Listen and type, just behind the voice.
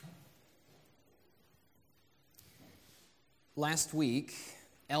Last week,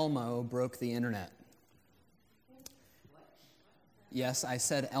 Elmo broke the internet. Yes, I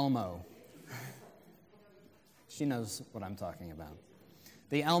said Elmo. She knows what I'm talking about.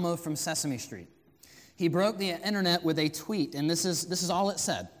 The Elmo from Sesame Street. He broke the internet with a tweet, and this is all it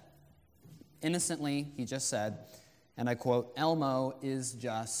said. Innocently, he just said, and I quote, "Elmo is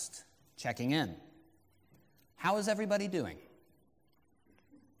just checking in. How is everybody doing?"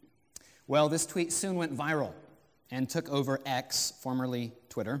 Well, this tweet soon went viral and took over X, formerly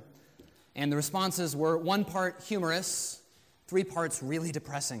Twitter, and the responses were 1 part humorous, 3 parts really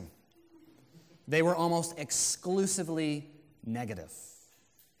depressing. They were almost exclusively negative.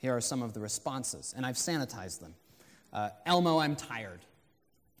 Here are some of the responses, and I've sanitized them. Elmo, I'm tired.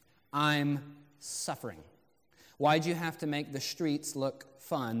 I'm suffering. Why'd you have to make the streets look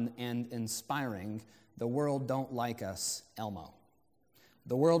fun and inspiring? The world don't like us, Elmo.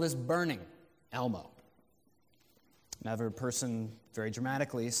 The world is burning, Elmo. Another person very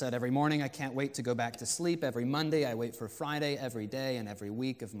dramatically said, "Every morning I can't wait to go back to sleep. Every Monday I wait for Friday, every day and every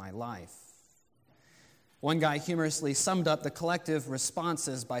week of my life." One guy humorously summed up the collective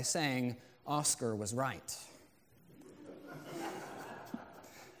responses by saying, "Oscar was right."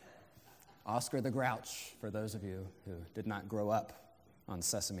 Oscar the Grouch, for those of you who did not grow up on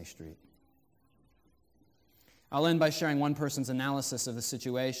Sesame Street. I'll end by sharing one person's analysis of the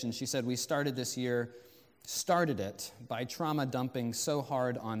situation. She said, "We started it by trauma dumping so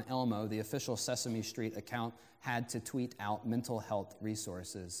hard on Elmo, the official Sesame Street account had to tweet out mental health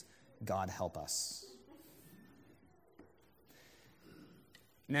resources. God help us."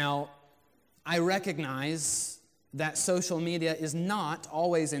 Now, I recognize that social media is not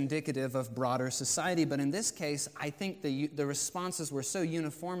always indicative of broader society, but in this case, I think the responses were so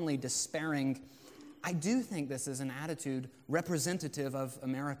uniformly despairing. I do think this is an attitude representative of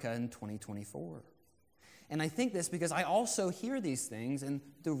America in 2024. And I think this because I also hear these things in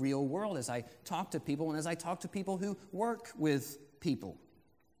the real world as I talk to people and as I talk to people who work with people.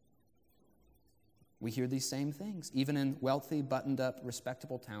 We hear these same things, even in wealthy, buttoned-up,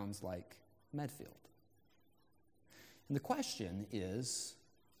 respectable towns like Medfield. And the question is,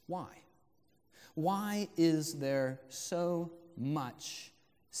 why? Why is there so much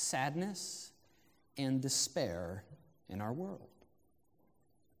sadness and despair in our world?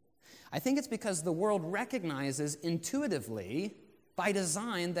 I think it's because the world recognizes intuitively, by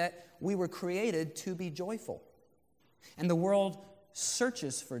design, that we were created to be joyful. And the world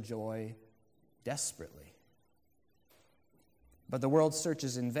searches for joy desperately. But the world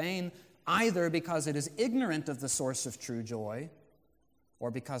searches in vain, either because it is ignorant of the source of true joy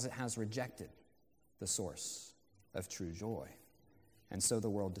or because it has rejected the source of true joy. And so the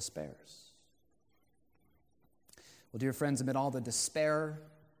world despairs. Well, dear friends, amid all the despair,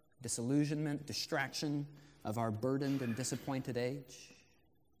 disillusionment, distraction of our burdened and disappointed age,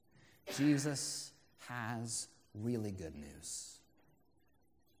 Jesus has really good news.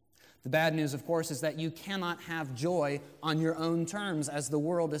 The bad news, of course, is that you cannot have joy on your own terms, as the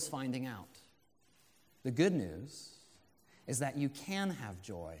world is finding out. The good news is that you can have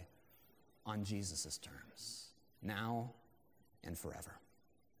joy on Jesus' terms, now and forever.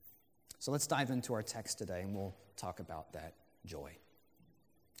 So let's dive into our text today, and we'll talk about that joy.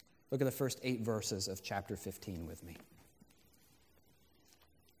 Look at the first 8 verses of chapter 15 with me.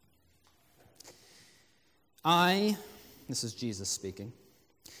 This is Jesus speaking,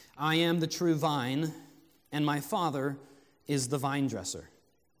 "I am the true vine, and my Father is the vine dresser.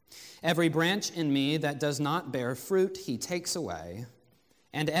 Every branch in me that does not bear fruit, he takes away,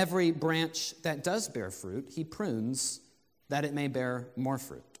 and every branch that does bear fruit, he prunes, that it may bear more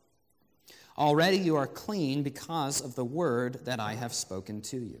fruit. Already you are clean because of the word that I have spoken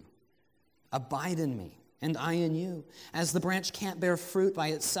to you. Abide in me, and I in you. As the branch can't bear fruit by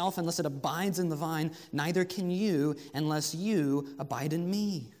itself unless it abides in the vine, neither can you unless you abide in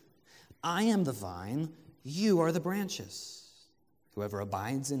me. I am the vine, you are the branches. Whoever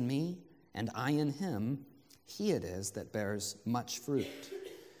abides in me, and I in him, he it is that bears much fruit.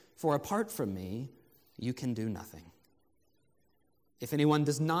 For apart from me, you can do nothing. If anyone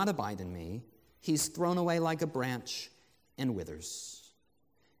does not abide in me, he's thrown away like a branch and withers.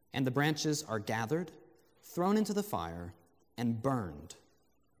 And the branches are gathered, thrown into the fire, and burned.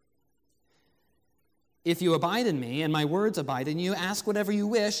 If you abide in me, and my words abide in you, ask whatever you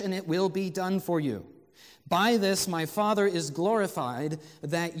wish, and it will be done for you. By this my Father is glorified,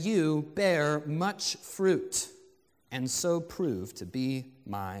 that you bear much fruit, and so prove to be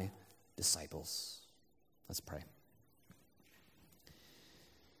my disciples." Let's pray.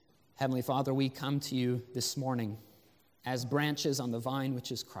 Heavenly Father, we come to you this morning as branches on the vine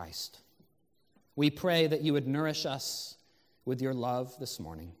which is Christ. We pray that you would nourish us with your love this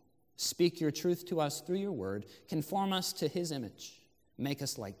morning. Speak your truth to us through your word. Conform us to his image. Make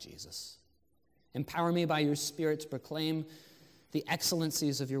us like Jesus. Empower me by your Spirit to proclaim the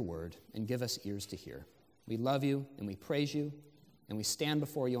excellencies of your word and give us ears to hear. We love you and we praise you and we stand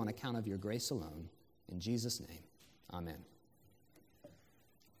before you on account of your grace alone. In Jesus' name, amen.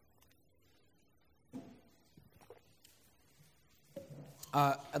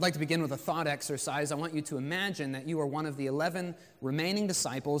 I'd like to begin with a thought exercise. I want you to imagine that you are one of the 11 remaining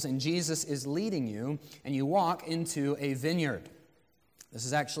disciples and Jesus is leading you and you walk into a vineyard. This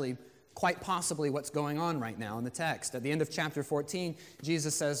is actually quite possibly what's going on right now in the text. At the end of chapter 14,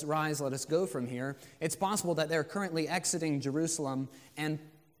 Jesus says, "Rise, let us go from here." It's possible that they're currently exiting Jerusalem and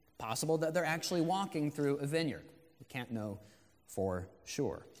possible that they're actually walking through a vineyard. We can't know for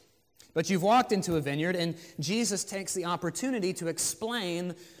sure. But you've walked into a vineyard, and Jesus takes the opportunity to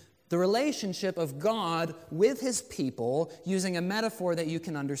explain the relationship of God with his people using a metaphor that you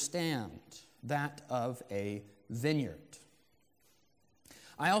can understand, that of a vineyard.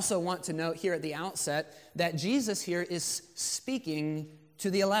 I also want to note here at the outset that Jesus here is speaking to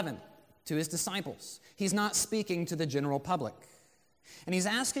the 11, to his disciples. He's not speaking to the general public. And he's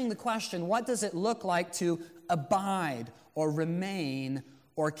asking the question, what does it look like to abide or remain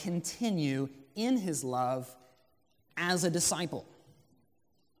or continue in his love as a disciple?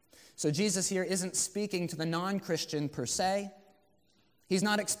 So Jesus here isn't speaking to the non-Christian per se. He's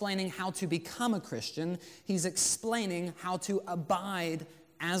not explaining how to become a Christian. He's explaining how to abide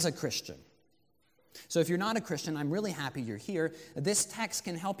as a Christian. So if you're not a Christian, I'm really happy you're here. This text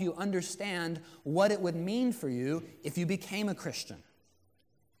can help you understand what it would mean for you if you became a Christian.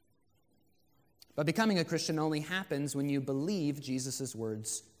 But becoming a Christian only happens when you believe Jesus'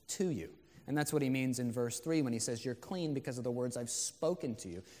 words to you. And that's what he means in verse 3 when he says, "You're clean because of the words I've spoken to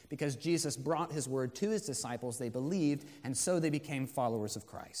you." Because Jesus brought his word to his disciples, they believed, and so they became followers of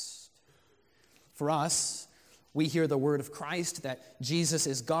Christ. For us, we hear the word of Christ, that Jesus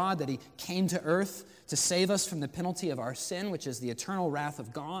is God, that he came to earth to save us from the penalty of our sin, which is the eternal wrath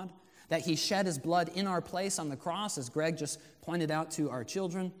of God, that he shed his blood in our place on the cross, as Greg just pointed out to our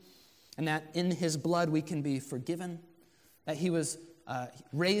children, and that in his blood we can be forgiven, that he was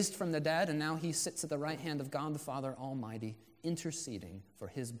raised from the dead, and now he sits at the right hand of God the Father Almighty, interceding for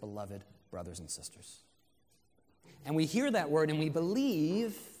his beloved brothers and sisters. And we hear that word and we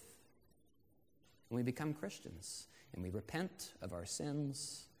believe, and we become Christians, and we repent of our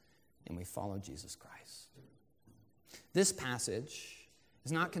sins, and we follow Jesus Christ. This passage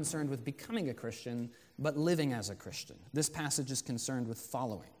is not concerned with becoming a Christian, but living as a Christian. This passage is concerned with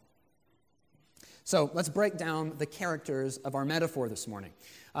following. So let's break down the characters of our metaphor this morning.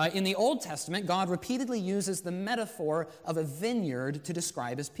 In the Old Testament, God repeatedly uses the metaphor of a vineyard to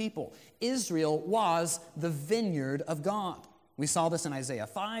describe his people. Israel was the vineyard of God. We saw this in Isaiah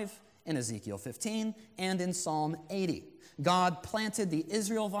 5, in Ezekiel 15, and in Psalm 80. God planted the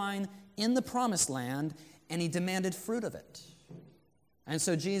Israel vine in the promised land, and he demanded fruit of it. And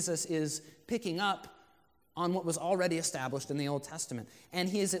so Jesus is picking up on what was already established in the Old Testament. And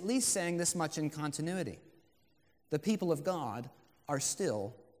he is at least saying this much in continuity. The people of God are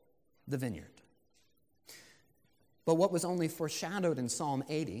still the vineyard. But what was only foreshadowed in Psalm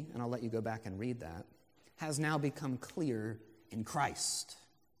 80, and I'll let you go back and read that, has now become clear in Christ.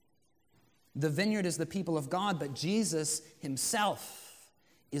 The vineyard is the people of God, but Jesus himself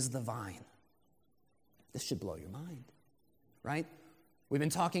is the vine. This should blow your mind, right? We've been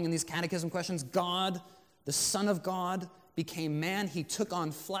talking in these catechism questions. God, the Son of God, became man. He took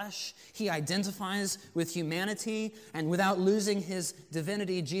on flesh. He identifies with humanity. And without losing his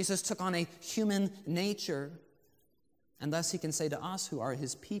divinity, Jesus took on a human nature. And thus he can say to us who are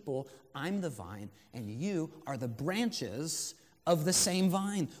his people, I'm the vine, and you are the branches of the same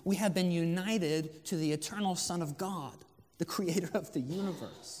vine. We have been united to the eternal Son of God, the creator of the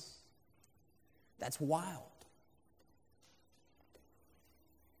universe. That's wild.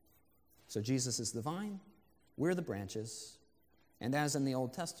 So Jesus is the vine, we're the branches, and as in the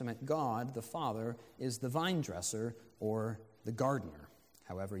Old Testament, God, the Father, is the vine dresser or the gardener,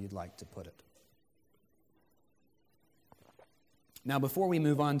 however you'd like to put it. Now, before we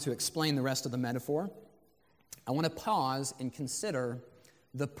move on to explain the rest of the metaphor, I want to pause and consider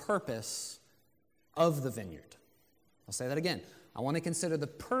the purpose of the vineyard. I'll say that again. I want to consider the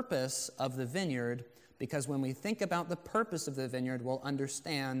purpose of the vineyard because when we think about the purpose of the vineyard, we'll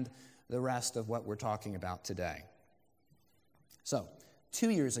understand the rest of what we're talking about today. So, 2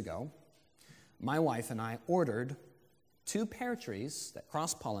 years ago, my wife and I ordered 2 pear trees that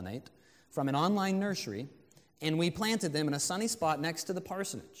cross-pollinate from an online nursery, and we planted them in a sunny spot next to the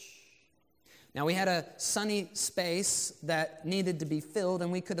parsonage. Now, we had a sunny space that needed to be filled,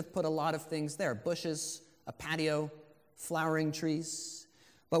 and we could have put a lot of things there. Bushes, a patio, flowering trees.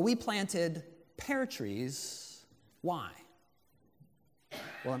 But we planted pear trees. Why?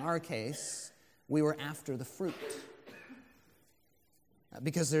 Well, in our case, we were after the fruit.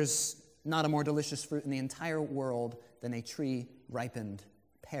 Because there's not a more delicious fruit in the entire world than a tree-ripened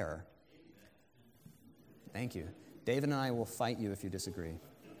pear. Thank you. David and I will fight you if you disagree.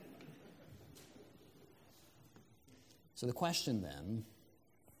 So the question then,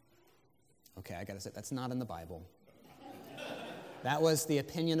 okay, I got to say, that's not in the Bible. That was the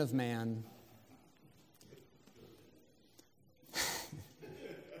opinion of man.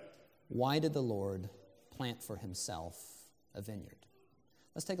 Why did the Lord plant for himself a vineyard?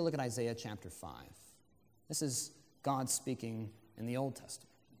 Let's take a look at Isaiah chapter 5. This is God speaking in the Old Testament.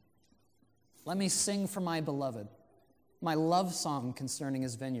 Let me sing for my beloved, my love song concerning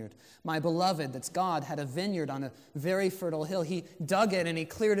his vineyard. My beloved, that's God, had a vineyard on a very fertile hill. He dug it and he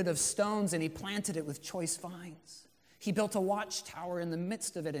cleared it of stones and he planted it with choice vines. He built a watchtower in the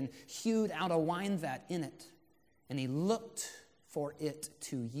midst of it and hewed out a wine vat in it. And he looked for it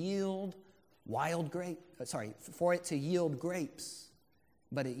to yield grapes,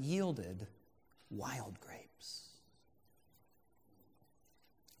 but it yielded wild grapes.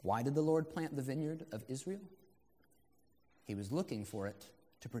 Why did the Lord plant the vineyard of Israel? He was looking for it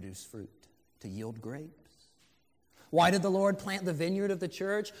to produce fruit, to yield grapes. Why did the Lord plant the vineyard of the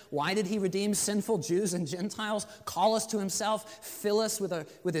church? Why did he redeem sinful Jews and Gentiles, call us to himself, fill us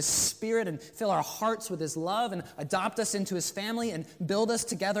with his Spirit, and fill our hearts with his love, and adopt us into his family, and build us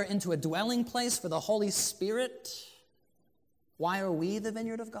together into a dwelling place for the Holy Spirit? Why are we the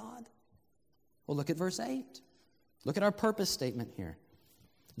vineyard of God? Well, look at verse 8. Look at our purpose statement here.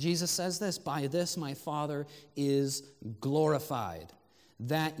 Jesus says this, "By this my Father is glorified,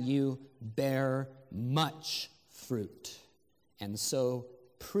 that you bear much fruit, and so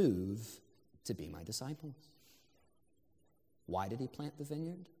prove to be my disciples." Why did he plant the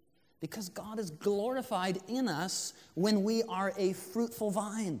vineyard? Because God is glorified in us when we are a fruitful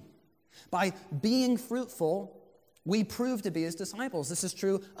vine. By being fruitful, we prove to be his disciples. This is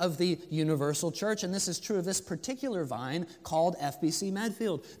true of the universal church, and this is true of this particular vine called FBC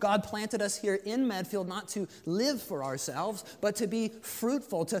Medfield. God planted us here in Medfield not to live for ourselves, but to be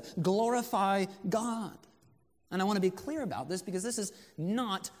fruitful, to glorify God. And I want to be clear about this because this is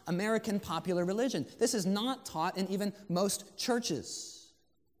not American popular religion. This is not taught in even most churches.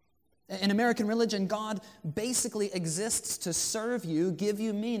 In American religion, God basically exists to serve you, give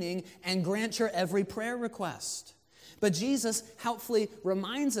you meaning, and grant your every prayer request. But Jesus helpfully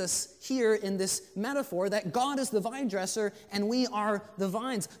reminds us here in this metaphor that God is the vine dresser and we are the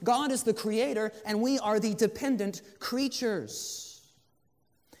vines. God is the creator and we are the dependent creatures.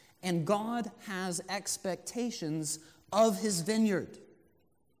 And God has expectations of his vineyard.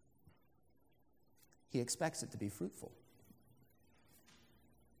 He expects it to be fruitful.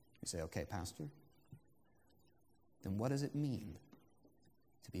 You say, okay, Pastor, then what does it mean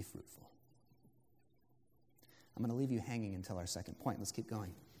to be fruitful? I'm going to leave you hanging until our second point. Let's keep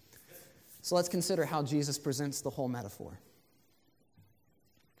going. So let's consider how Jesus presents the whole metaphor.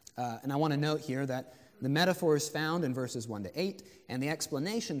 And I want to note here that the metaphor is found in verses 1 to 8, and the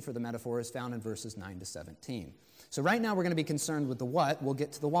explanation for the metaphor is found in verses 9 to 17. So right now we're going to be concerned with the what. We'll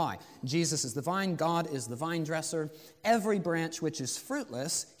get to the why. Jesus is the vine. God is the vine dresser. Every branch which is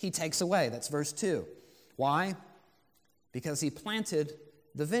fruitless, he takes away. That's verse 2. Why? Because he planted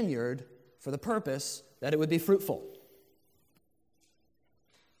the vineyard for the purpose that it would be fruitful.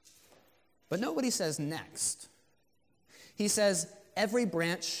 But note what he says next. He says, every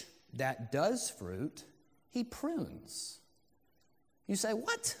branch that does fruit, he prunes. You say,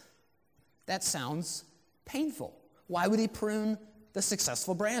 what? That sounds painful. Why would he prune the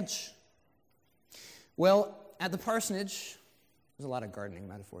successful branch? Well, at the parsonage, there's a lot of gardening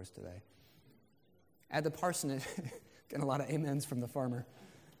metaphors today. At the parsonage, getting a lot of amens from the farmer.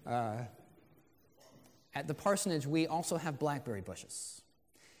 At the parsonage, we also have blackberry bushes.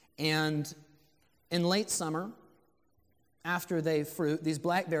 And in late summer, after they fruit, these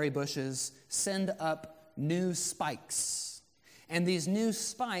blackberry bushes send up new spikes. And these new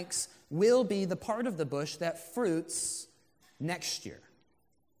spikes will be the part of the bush that fruits next year.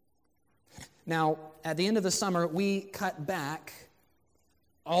 Now, at the end of the summer, we cut back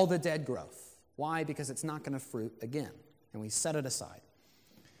all the dead growth. Why? Because it's not going to fruit again. And we set it aside.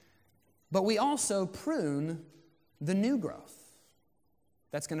 But we also prune the new growth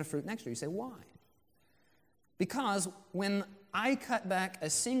that's going to fruit next year. You say, why? Because when I cut back a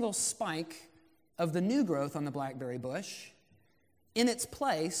single spike of the new growth on the blackberry bush, in its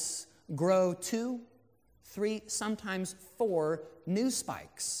place grow 2, 3, sometimes 4 new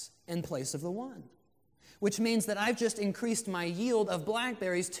spikes in place of the one, which means that I've just increased my yield of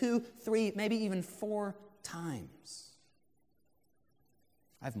blackberries 2, 3, maybe even 4 times.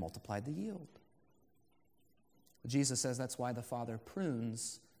 I've multiplied the yield. Jesus says that's why the Father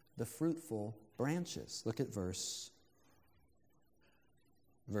prunes the fruitful branches. Look at verse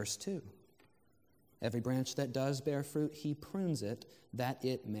 2. Every branch that does bear fruit, he prunes it, that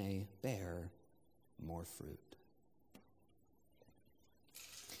it may bear more fruit.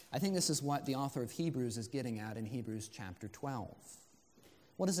 I think this is what the author of Hebrews is getting at in Hebrews chapter 12.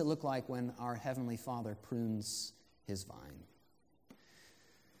 What does it look like when our Heavenly Father prunes his vine?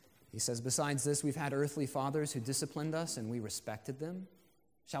 He says, besides this, we've had earthly fathers who disciplined us, and we respected them.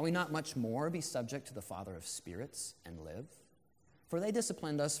 Shall we not much more be subject to the Father of spirits and live? For they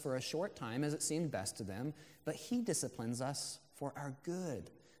disciplined us for a short time as it seemed best to them, but he disciplines us for our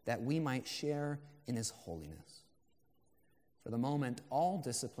good, that we might share in his holiness. For the moment, all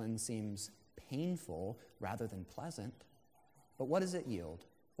discipline seems painful rather than pleasant. But what does it yield?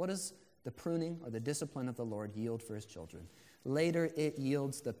 What does the pruning or the discipline of the Lord yield for his children? Later, it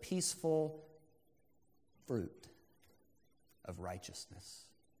yields the peaceful fruit of righteousness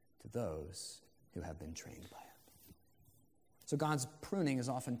to those who have been trained by it. So God's pruning is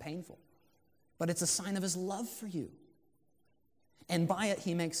often painful, but it's a sign of his love for you. And by it,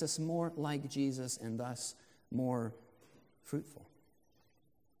 he makes us more like Jesus and thus more fruitful.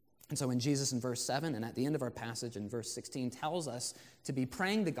 And so when Jesus in verse 7 and at the end of our passage in verse 16 tells us to be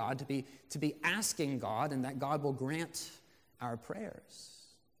praying to God, to be asking God, and that God will grant our prayers,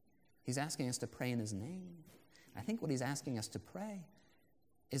 he's asking us to pray in his name. I think what he's asking us to pray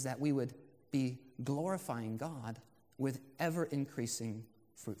is that we would be glorifying God with ever-increasing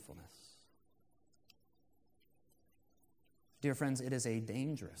fruitfulness. Dear friends, it is a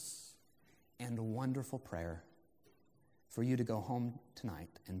dangerous and wonderful prayer for you to go home tonight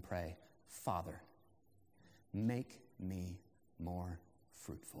and pray, Father, make me more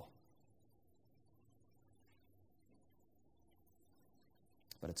fruitful.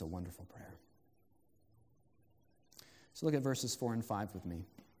 But it's a wonderful prayer. So look at verses 4 and 5 with me.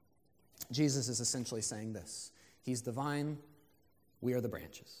 Jesus is essentially saying this. He's the vine, we are the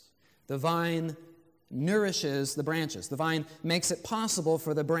branches. The vine nourishes the branches. The vine makes it possible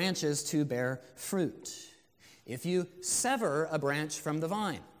for the branches to bear fruit. If you sever a branch from the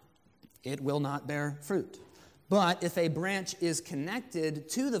vine, it will not bear fruit. But if a branch is connected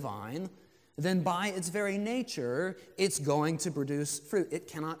to the vine, then by its very nature, it's going to produce fruit. It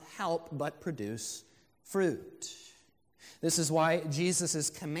cannot help but produce fruit. This is why Jesus'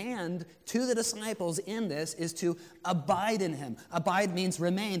 command to the disciples in this is to abide in him. Abide means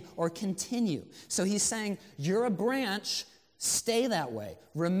remain or continue. So he's saying, you're a branch, stay that way.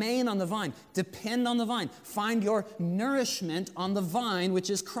 Remain on the vine. Depend on the vine. Find your nourishment on the vine,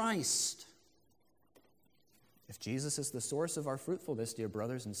 which is Christ. If Jesus is the source of our fruitfulness, dear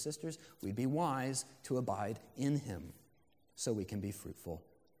brothers and sisters, we'd be wise to abide in him so we can be fruitful.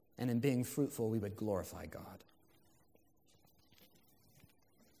 And in being fruitful, we would glorify God.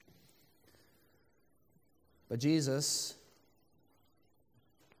 But Jesus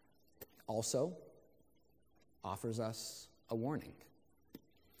also offers us a warning.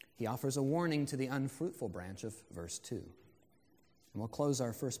 He offers a warning to the unfruitful branch of verse 2. And we'll close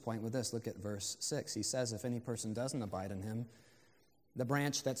our first point with this. Look at verse 6. He says, if any person doesn't abide in him, the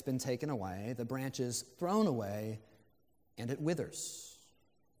branch that's been taken away, the branch is thrown away, and it withers.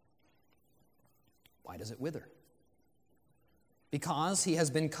 Why does it wither? Because he has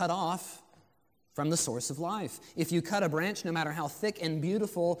been cut off from the source of life. If you cut a branch, no matter how thick and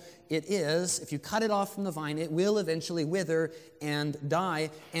beautiful it is, if you cut it off from the vine, it will eventually wither and die,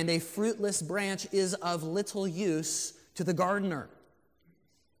 and a fruitless branch is of little use to the gardener.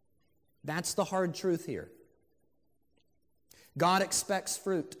 That's the hard truth here. God expects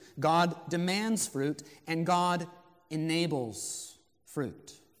fruit, God demands fruit, and God enables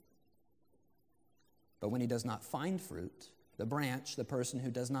fruit. But when he does not find fruit, the branch, the person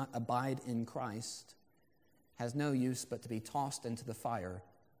who does not abide in Christ, has no use but to be tossed into the fire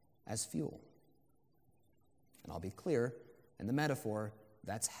as fuel. And I'll be clear, in the metaphor,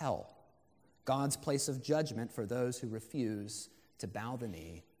 that's hell. God's place of judgment for those who refuse to bow the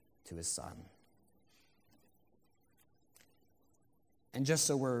knee to his Son. And just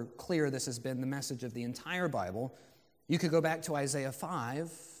so we're clear, this has been the message of the entire Bible. You could go back to Isaiah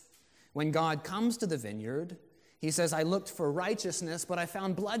 5. When God comes to the vineyard, he says, I looked for righteousness, but I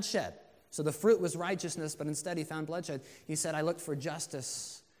found bloodshed. So the fruit was righteousness, but instead he found bloodshed. He said, I looked for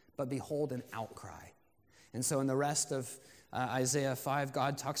justice, but behold an outcry. And so in the rest of Isaiah 5,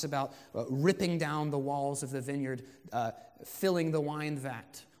 God talks about ripping down the walls of the vineyard, filling the wine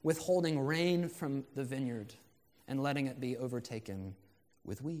vat, withholding rain from the vineyard, and letting it be overtaken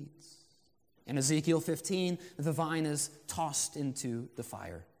with weeds. In Ezekiel 15, the vine is tossed into the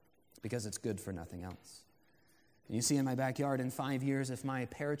fire because it's good for nothing else. And you see in my backyard, in 5 years, if my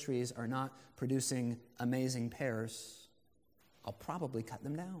pear trees are not producing amazing pears, I'll probably cut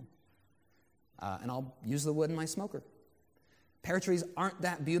them down. And I'll use the wood in my smoker. Pear trees aren't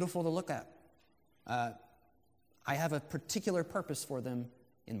that beautiful to look at. I have a particular purpose for them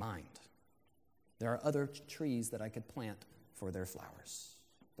in mind. There are other trees that I could plant for their flowers.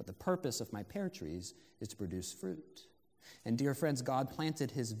 But the purpose of my pear trees is to produce fruit. And dear friends, God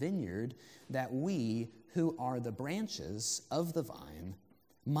planted his vineyard that we, who are the branches of the vine,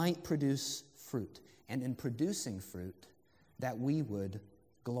 might produce fruit. And in producing fruit, that we would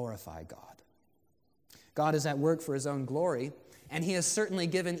glorify God. God is at work for his own glory, and he has certainly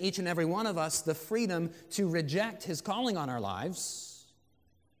given each and every one of us the freedom to reject his calling on our lives.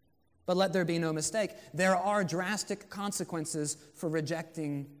 But let there be no mistake, there are drastic consequences for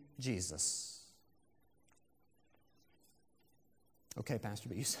rejecting Jesus. Okay, Pastor,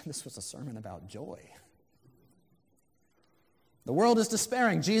 but you said this was a sermon about joy. The world is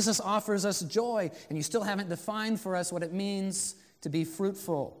despairing. Jesus offers us joy, and you still haven't defined for us what it means to be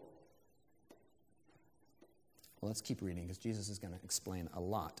fruitful. Well, let's keep reading because Jesus is going to explain a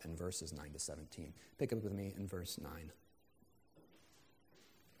lot in verses 9 to 17. Pick up with me in verse 9.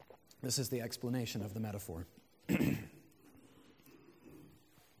 This is the explanation of the metaphor.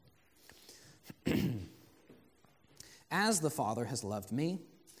 As the Father has loved me,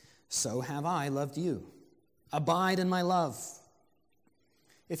 so have I loved you. Abide in my love.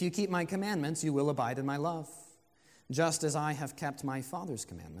 If you keep my commandments, you will abide in my love, just as I have kept my Father's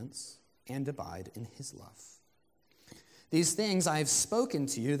commandments and abide in his love. These things I have spoken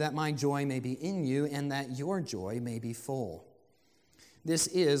to you, that my joy may be in you, and that your joy may be full. This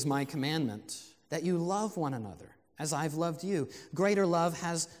is my commandment, that you love one another, as I've loved you. Greater love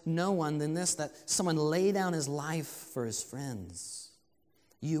has no one than this, that someone lay down his life for his friends.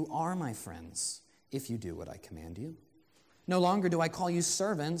 You are my friends, if you do what I command you. No longer do I call you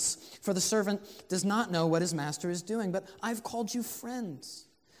servants, for the servant does not know what his master is doing, but I've called you friends.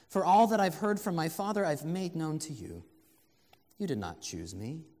 For all that I've heard from my Father, I've made known to you. You did not choose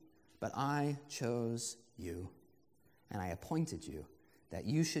me, but I chose you, and I appointed you, that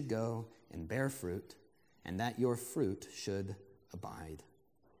you should go and bear fruit, and that your fruit should abide,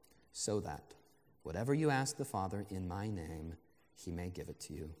 so that whatever you ask the Father in my name, he may give it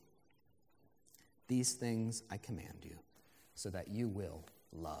to you. These things I command you, so that you will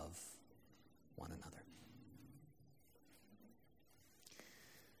love one another.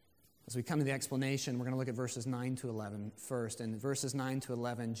 As we come to the explanation, we're going to look at verses 9 to 11 first. And in verses 9 to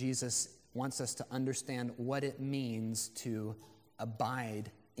 11, Jesus wants us to understand what it means to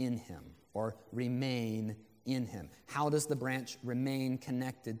abide in him or remain in him. How does the branch remain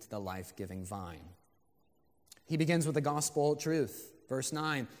connected to the life-giving vine? He begins with the gospel truth. Verse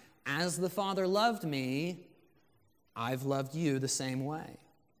 9, as the Father loved me, I've loved you the same way.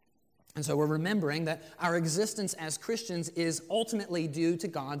 And so we're remembering that our existence as Christians is ultimately due to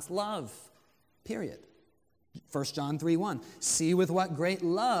God's love, period. 1 John 3:1, see with what great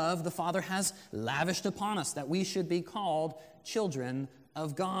love the Father has lavished upon us, that we should be called children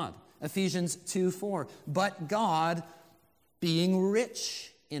of God. Ephesians 2:4, but God, being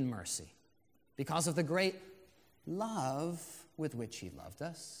rich in mercy, because of the great love with which he loved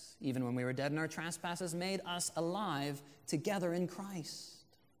us, even when we were dead in our trespasses, made us alive together in Christ.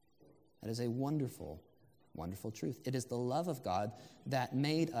 That is a wonderful, wonderful truth. It is the love of God that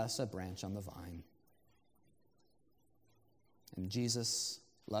made us a branch on the vine. And Jesus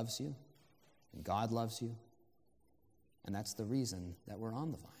loves you, and God loves you, and that's the reason that we're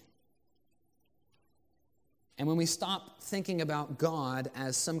on the vine. And when we stop thinking about God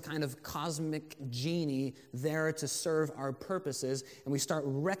as some kind of cosmic genie there to serve our purposes, and we start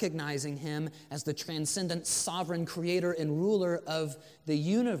recognizing him as the transcendent sovereign creator and ruler of the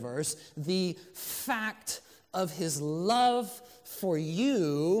universe, the fact of his love for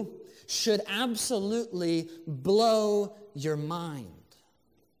you should absolutely blow your mind.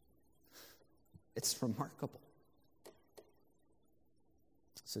 It's remarkable.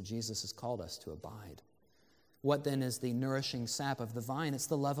 So Jesus has called us to abide. What then is the nourishing sap of the vine? It's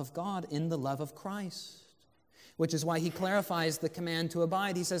the love of God in the love of Christ, which is why he clarifies the command to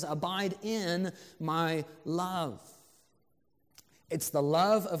abide. He says, abide in my love. It's the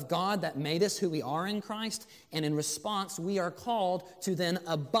love of God that made us who we are in Christ, and in response, we are called to then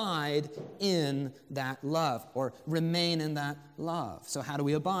abide in that love, or remain in that love. So how do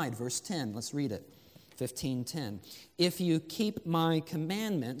we abide? Verse 10, let's read it. 15:10. If you keep my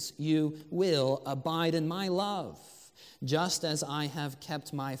commandments, you will abide in my love, just as I have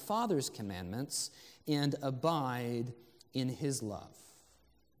kept my Father's commandments and abide in his love.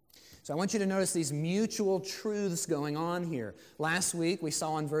 So I want you to notice these mutual truths going on here. Last week we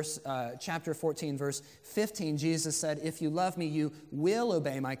saw in chapter 14, verse 15, Jesus said, if you love me, you will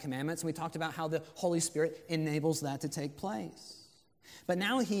obey my commandments. And we talked about how the Holy Spirit enables that to take place. But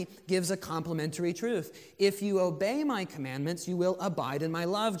now he gives a complementary truth. If you obey my commandments, you will abide in my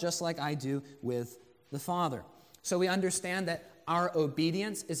love, just like I do with the Father. So we understand that our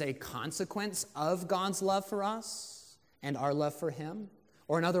obedience is a consequence of God's love for us and our love for him.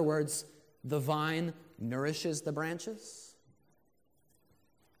 Or in other words, the vine nourishes the branches.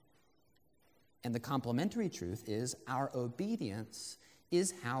 And the complementary truth is our obedience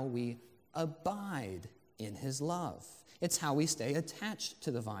is how we abide in his love. It's how we stay attached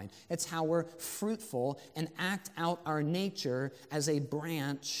to the vine. It's how we're fruitful and act out our nature as a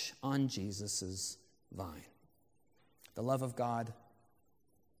branch on Jesus' vine. The love of God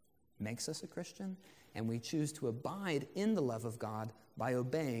makes us a Christian, and we choose to abide in the love of God by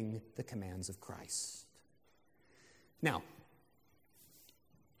obeying the commands of Christ. Now,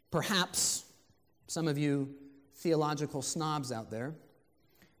 perhaps some of you theological snobs out there,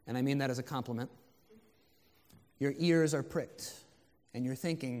 and I mean that as a compliment, your ears are pricked, and you're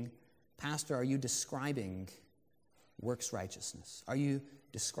thinking, Pastor, are you describing works righteousness? Are you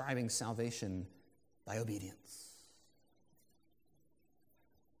describing salvation by obedience?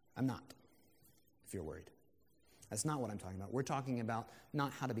 I'm not, if you're worried. That's not what I'm talking about. We're talking about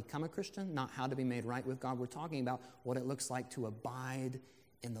not how to become a Christian, not how to be made right with God. We're talking about what it looks like to abide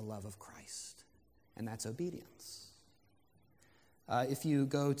in the love of Christ, and that's obedience. If you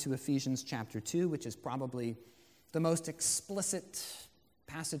go to Ephesians chapter 2, which is probably the most explicit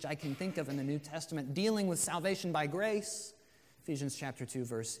passage I can think of in the New Testament dealing with salvation by grace, Ephesians chapter 2,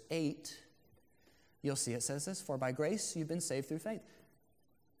 verse 8, you'll see it says this, for by grace you've been saved through faith.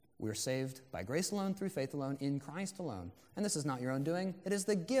 We're saved by grace alone, through faith alone, in Christ alone. And this is not your own doing. It is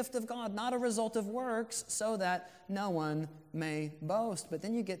the gift of God, not a result of works, so that no one may boast. But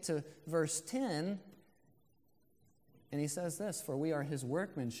then you get to verse 10, and he says this, for we are his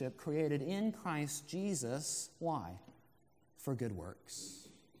workmanship, created in Christ Jesus. Why? For good works.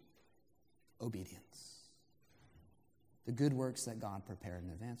 Obedience. The good works that God prepared in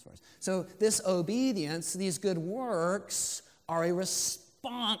advance for us. So this obedience, these good works, are a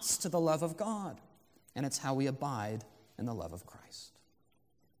response to the love of God. And it's how we abide in the love of Christ.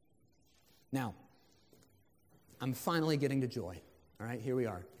 Now, I'm finally getting to joy. All right, here we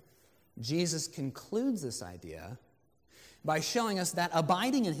are. Jesus concludes this idea by showing us that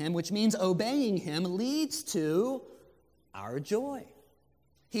abiding in him, which means obeying him, leads to our joy.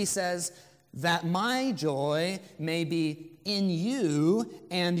 He says, that my joy may be in you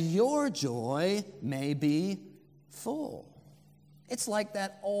and your joy may be full. It's like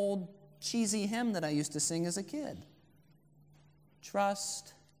that old cheesy hymn that I used to sing as a kid.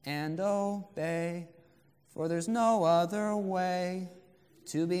 Trust and obey, for there's no other way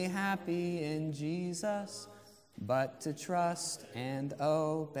to be happy in Jesus but to trust and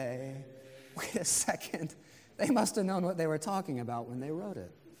obey. Wait a second. They must have known what they were talking about when they wrote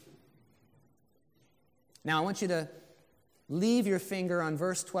it. Now, I want you to leave your finger on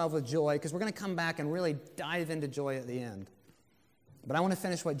verse 12 with joy, because we're going to come back and really dive into joy at the end. But I want to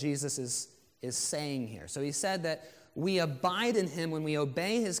finish what Jesus is saying here. So he said that we abide in him when we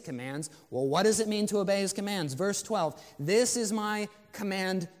obey his commands. Well, what does it mean to obey his commands? Verse 12, this is my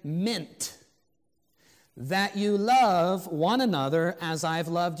commandment, that you love one another as I've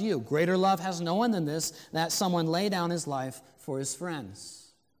loved you. Greater love has no one than this, that someone lay down his life for his friends.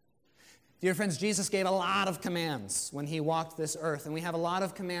 Dear friends, Jesus gave a lot of commands when he walked this earth, and we have a lot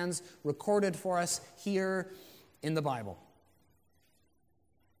of commands recorded for us here in the Bible.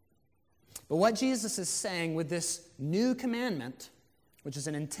 But what Jesus is saying with this new commandment, which is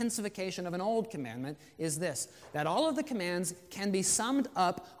an intensification of an old commandment, is this, that all of the commands can be summed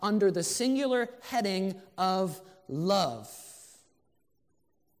up under the singular heading of love.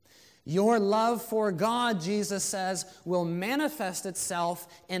 Your love for God, Jesus says, will manifest itself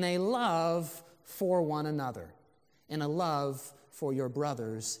in a love for one another, in a love for your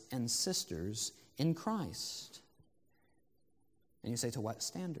brothers and sisters in Christ. And you say, to what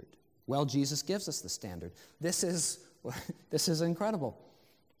standard? Well, Jesus gives us the standard. This is incredible.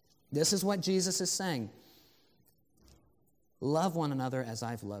 This is what Jesus is saying. Love one another as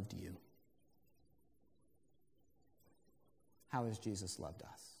I've loved you. How has Jesus loved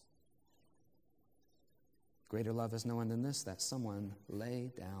us? Greater love is no one than this, that someone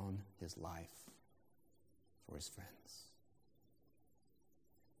lay down his life for his friends.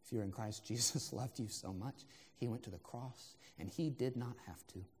 If you're in Christ, Jesus loved you so much, he went to the cross, and he did not have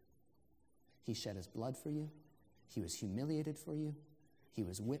to. He shed his blood for you. He was humiliated for you. He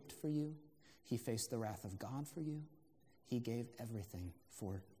was whipped for you. He faced the wrath of God for you. He gave everything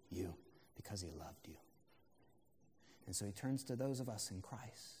for you because he loved you. And so he turns to those of us in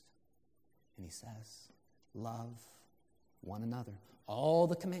Christ, and he says, love one another. All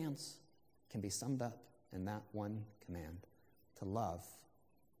the commands can be summed up in that one command, to love.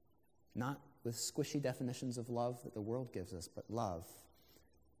 Not with squishy definitions of love that the world gives us, but love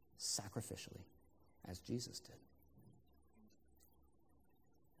sacrificially, as Jesus did.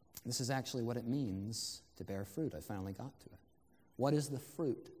 This is actually what it means to bear fruit. I finally got to it. What is the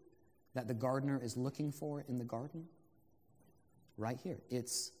fruit that the gardener is looking for in the garden? Right here.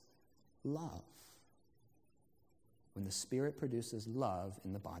 It's love. When the Spirit produces love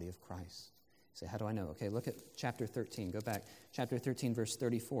in the body of Christ. You say, how do I know? Okay, look at chapter 13. Go back. Chapter 13, verse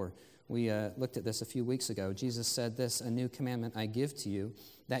 34. We looked at this a few weeks ago. Jesus said this, a new commandment I give to you,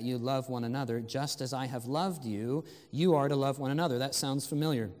 that you love one another. Just as I have loved you, you are to love one another. That sounds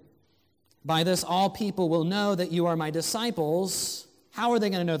familiar. By this, all people will know that you are my disciples. How are they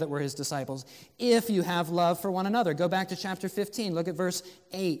going to know that we're his disciples? If you have love for one another. Go back to chapter 15. Look at verse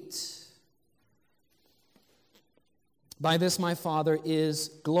 8. By this my Father is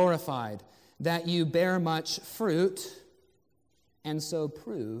glorified, that you bear much fruit, and so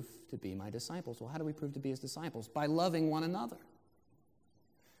prove to be my disciples. Well, how do we prove to be his disciples? By loving one another.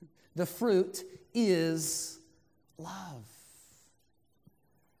 The fruit is love.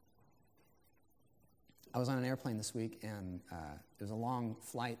 I was on an airplane this week, and it was a long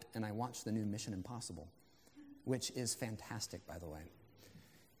flight, and I watched the new Mission Impossible, which is fantastic, by the way.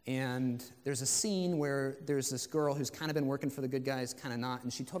 And there's a scene where there's this girl who's kind of been working for the good guys, kind of not,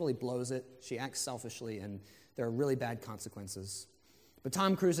 and she totally blows it. She acts selfishly, and there are really bad consequences. But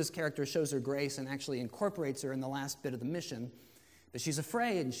Tom Cruise's character shows her grace and actually incorporates her in the last bit of the mission. But she's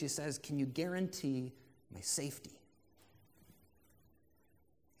afraid, and she says, can you guarantee my safety?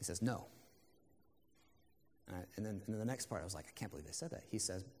 He says, no. And then the next part, I was like, I can't believe they said that. He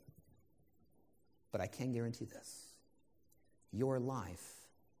says, but I can guarantee this. Your life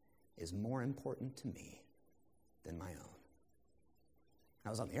is more important to me than my own. I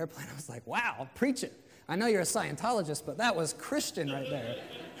was on the airplane. I was like, wow, preach it. I know you're a Scientologist, but that was Christian right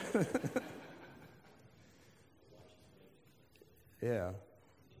there. Yeah.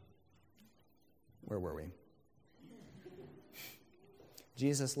 Where were we?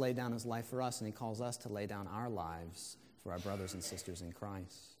 Jesus laid down his life for us, and he calls us to lay down our lives for our brothers and sisters in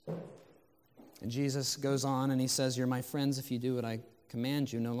Christ. And Jesus goes on, and he says, you're my friends if you do what I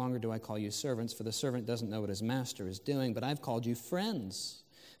command you. No longer do I call you servants, for the servant doesn't know what his master is doing, but I've called you friends.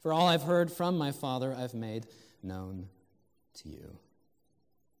 For all I've heard from my Father, I've made known to you.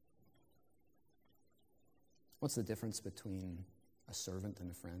 What's the difference between a servant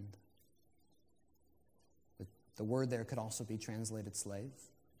and a friend? The word there could also be translated slave.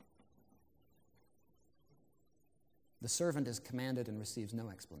 The servant is commanded and receives no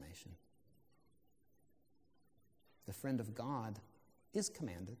explanation. The friend of God is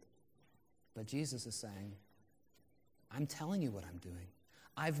commanded, but Jesus is saying, I'm telling you what I'm doing.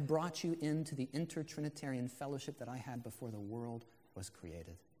 I've brought you into the inter-Trinitarian fellowship that I had before the world was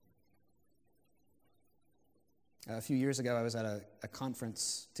created. A few years ago, I was at a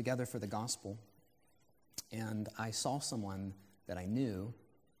conference together for the gospel, and I saw someone that I knew.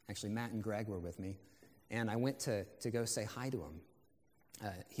 Actually, Matt and Greg were with me, and I went to go say hi to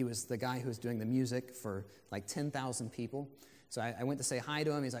him. He was the guy who was doing the music for like 10,000 people. So I went to say hi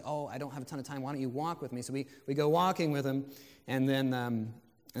to him. He's like, oh, I don't have a ton of time. Why don't you walk with me? So we go walking with him, and then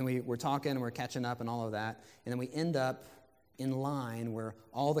we're talking, and we're catching up and all of that. And then we end up in line where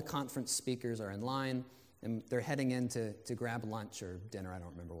all the conference speakers are in line, and they're heading in to grab lunch or dinner. I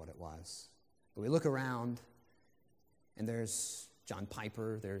don't remember what it was. But we look around, and there's John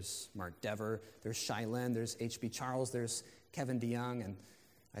Piper, there's Mark Dever, there's Shylin, there's H.B. Charles, there's Kevin DeYoung, and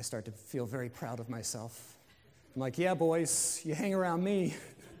I start to feel very proud of myself. I'm like, yeah, boys, you hang around me.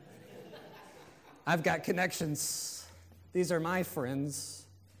 I've got connections. These are my friends.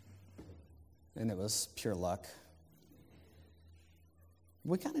 And it was pure luck.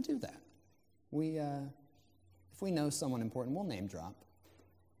 We kind of do that. If we know someone important, we'll name drop.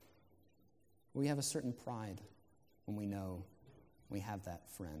 We have a certain pride when we know we have that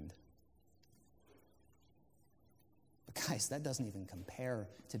friend. But guys, that doesn't even compare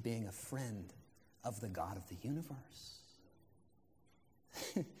to being a friend of the God of the universe.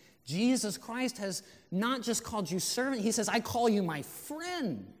 Jesus Christ has not just called you servant, he says, I call you my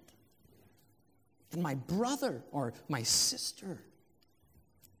friend and my brother or my sister.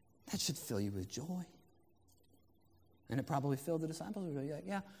 That should fill you with joy. And it probably filled the disciples. They're like,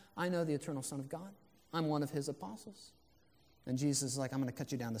 yeah, I know the eternal Son of God. I'm one of his apostles. And Jesus is like, I'm going to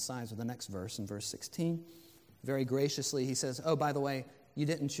cut you down to size with the next verse in verse 16. Very graciously, he says, oh, by the way, you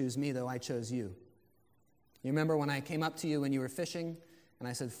didn't choose me, though. I chose you. You remember when I came up to you when you were fishing, and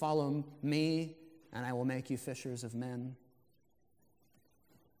I said, follow me, and I will make you fishers of men?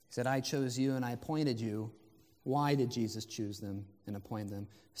 He said, I chose you, and I appointed you. Why did Jesus choose them and appoint them?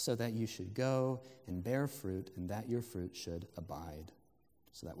 So that you should go and bear fruit, and that your fruit should abide.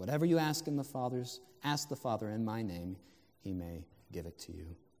 So that whatever you ask the Father in my name, he may give it to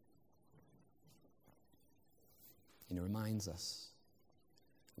you. And it reminds us,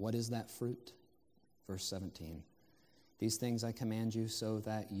 what is that fruit? Verse 17. These things I command you so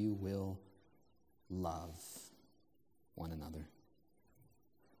that you will love one another.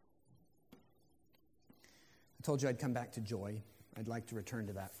 I told you I'd come back to joy. I'd like to return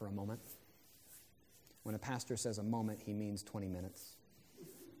to that for a moment. When a pastor says a moment, he means 20 minutes.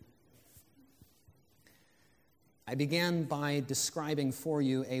 I began by describing for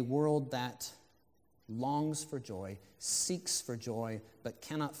you a world that longs for joy, seeks for joy, but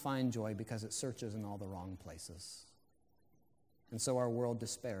cannot find joy because it searches in all the wrong places. And so our world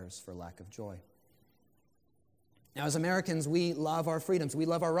despairs for lack of joy. Now, as Americans, we love our freedoms. We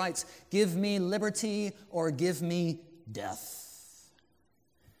love our rights. Give me liberty or give me death.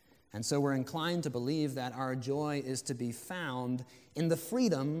 And so we're inclined to believe that our joy is to be found in the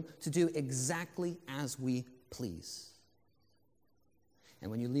freedom to do exactly as we please. And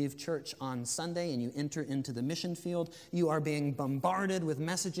when you leave church on Sunday and you enter into the mission field, you are being bombarded with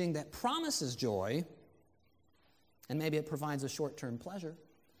messaging that promises joy, and maybe it provides a short-term pleasure,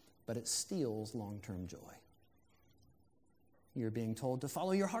 but it steals long-term joy. You're being told to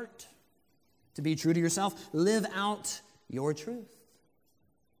follow your heart, to be true to yourself, live out your truth.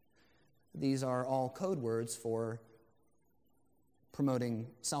 These are all code words for promoting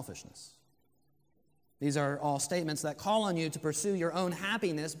selfishness. These are all statements that call on you to pursue your own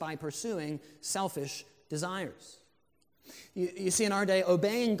happiness by pursuing selfish desires. You see, in our day,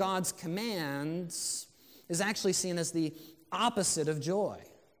 obeying God's commands is actually seen as the opposite of joy.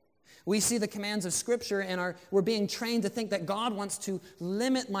 We see the commands of Scripture and we're being trained to think that God wants to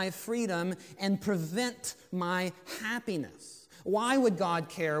limit my freedom and prevent my happiness. Why would God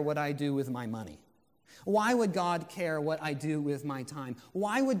care what I do with my money? Why would God care what I do with my time?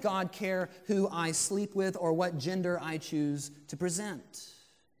 Why would God care who I sleep with or what gender I choose to present?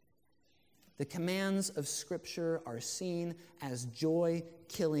 The commands of Scripture are seen as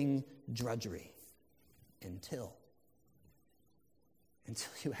joy-killing drudgery until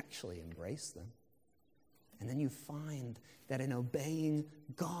you actually embrace them. And then you find that in obeying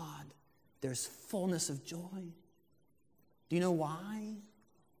God, there's fullness of joy. Do you know why?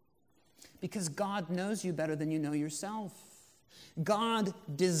 Because God knows you better than you know yourself. God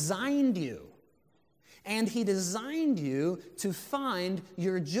designed you, and He designed you to find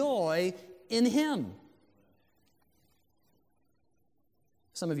your joy in Him.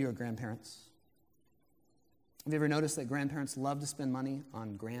 Some of you are grandparents. Have you ever noticed that grandparents love to spend money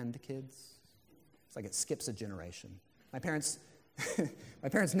on grandkids? It's like it skips a generation. My parents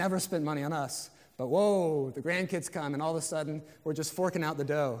never spent money on us, but whoa, the grandkids come, and all of a sudden, we're just forking out the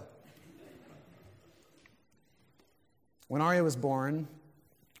dough. When Aria was born,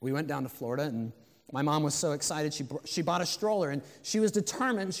 we went down to Florida, and my mom was so excited, she bought a stroller, and she was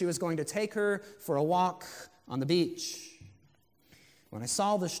determined she was going to take her for a walk on the beach. When I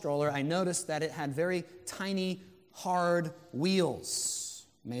saw the stroller, I noticed that it had very tiny, hard wheels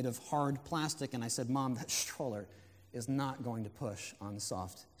made of hard plastic, and I said, Mom, that stroller is not going to push on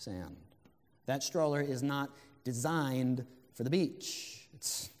soft sand. That stroller is not designed for the beach.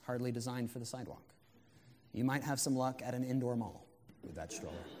 It's hardly designed for the sidewalk. You might have some luck at an indoor mall with that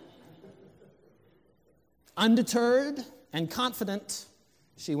stroller. Undeterred and confident,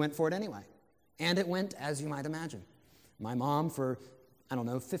 she went for it anyway. And it went as you might imagine. My mom, for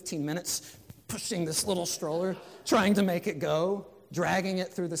 15 minutes, pushing this little stroller, trying to make it go, dragging it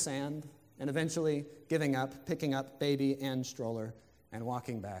through the sand, and eventually giving up, picking up baby and stroller, and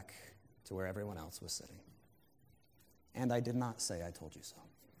walking back to where everyone else was sitting. And I did not say I told you so.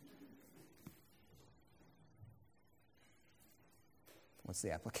 What's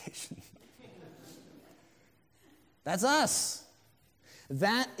the application? That's us.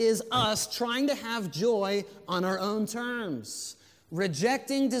 That is us trying to have joy on our own terms,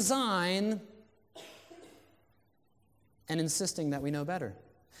 rejecting design and insisting that we know better.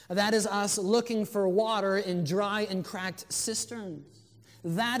 That is us looking for water in dry and cracked cisterns.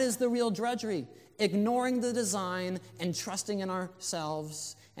 That is the real drudgery, ignoring the design and trusting in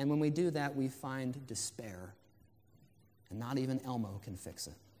ourselves. And when we do that, we find despair. And not even Elmo can fix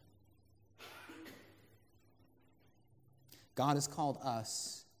it. God has called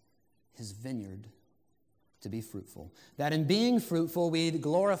us, his vineyard, to be fruitful. That in being fruitful, we'd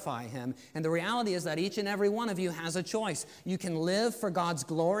glorify him. And the reality is that each and every one of you has a choice. You can live for God's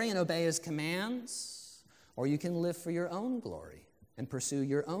glory and obey his commands, or you can live for your own glory and pursue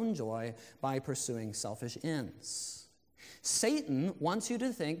your own joy by pursuing selfish ends. Satan wants you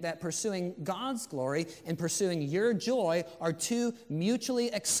to think that pursuing God's glory and pursuing your joy are two mutually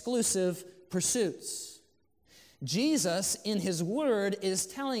exclusive pursuits. Jesus, in his word, is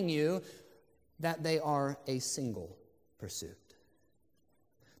telling you that they are a single pursuit.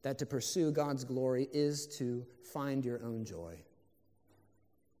 That to pursue God's glory is to find your own joy.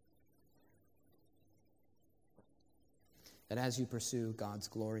 That as you pursue God's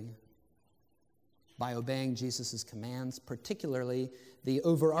glory, by obeying Jesus' commands, particularly the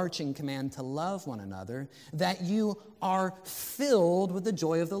overarching command to love one another, that you are filled with the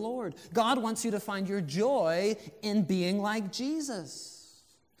joy of the Lord. God wants you to find your joy in being like Jesus.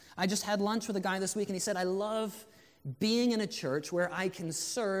 I just had lunch with a guy this week, and he said, I love being in a church where I can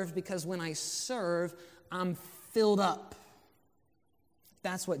serve because when I serve, I'm filled up.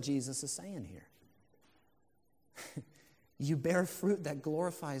 That's what Jesus is saying here. You bear fruit that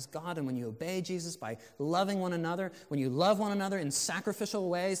glorifies God, and when you obey Jesus by loving one another, when you love one another in sacrificial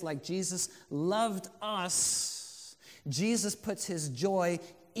ways like Jesus loved us, Jesus puts his joy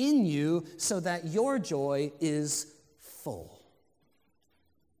in you so that your joy is full.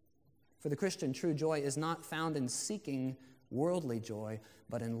 For the Christian, true joy is not found in seeking worldly joy,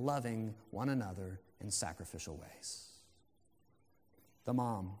 but in loving one another in sacrificial ways. The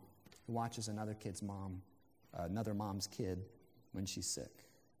mom who watches another mom's kid when she's sick.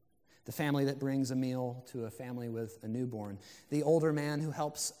 The family that brings a meal to a family with a newborn. The older man who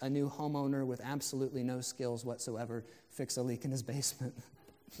helps a new homeowner with absolutely no skills whatsoever fix a leak in his basement.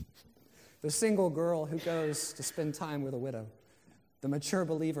 The single girl who goes to spend time with a widow. The mature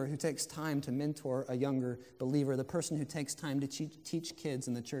believer who takes time to mentor a younger believer. The person who takes time to teach kids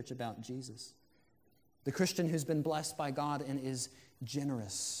in the church about Jesus. The Christian who's been blessed by God and is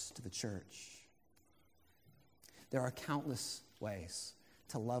generous to the church. There are countless ways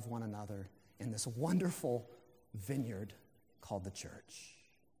to love one another in this wonderful vineyard called the church.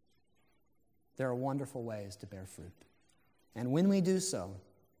 There are wonderful ways to bear fruit. And when we do so,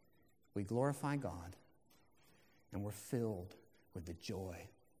 we glorify God and we're filled with the joy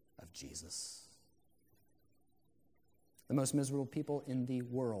of Jesus. The most miserable people in the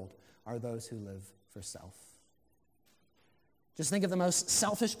world are those who live for self. Just think of the most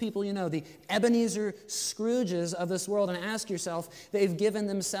selfish people you know, the Ebenezer Scrooges of this world, and ask yourself, they've given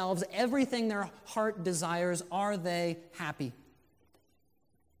themselves everything their heart desires. Are they happy?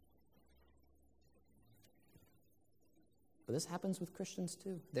 But this happens with Christians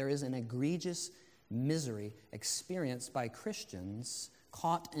too. There is an egregious misery experienced by Christians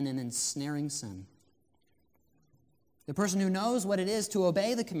caught in an ensnaring sin. The person who knows what it is to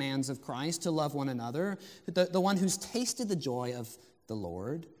obey the commands of Christ, to love one another, the one who's tasted the joy of the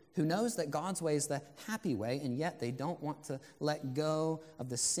Lord, who knows that God's way is the happy way, and yet they don't want to let go of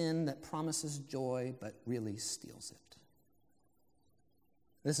the sin that promises joy but really steals it.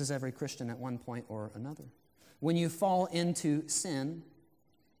 This is every Christian at one point or another. When you fall into sin,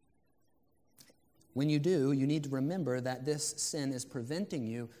 when you do, you need to remember that this sin is preventing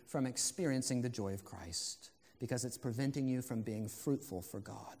you from experiencing the joy of Christ, because it's preventing you from being fruitful for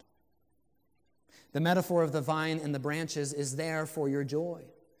God. The metaphor of the vine and the branches is there for your joy.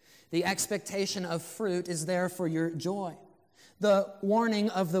 The expectation of fruit is there for your joy. The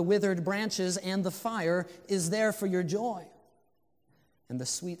warning of the withered branches and the fire is there for your joy. And the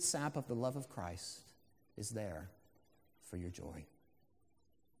sweet sap of the love of Christ is there for your joy.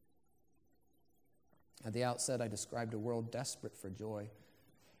 At the outset, I described a world desperate for joy,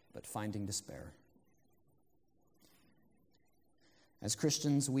 but finding despair. As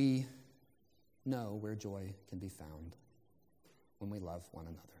Christians, we know where joy can be found when we love one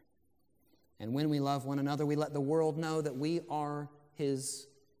another. And when we love one another, we let the world know that we are his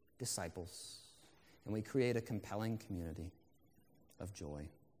disciples, and we create a compelling community of joy.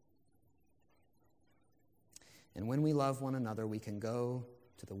 And when we love one another, we can go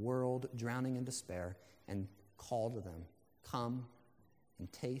to the world drowning in despair and call to them, come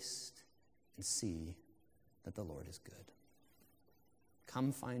and taste and see that the Lord is good.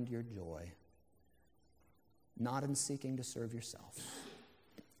 Come find your joy, not in seeking to serve yourself,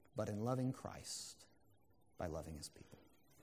 but in loving Christ by loving his people.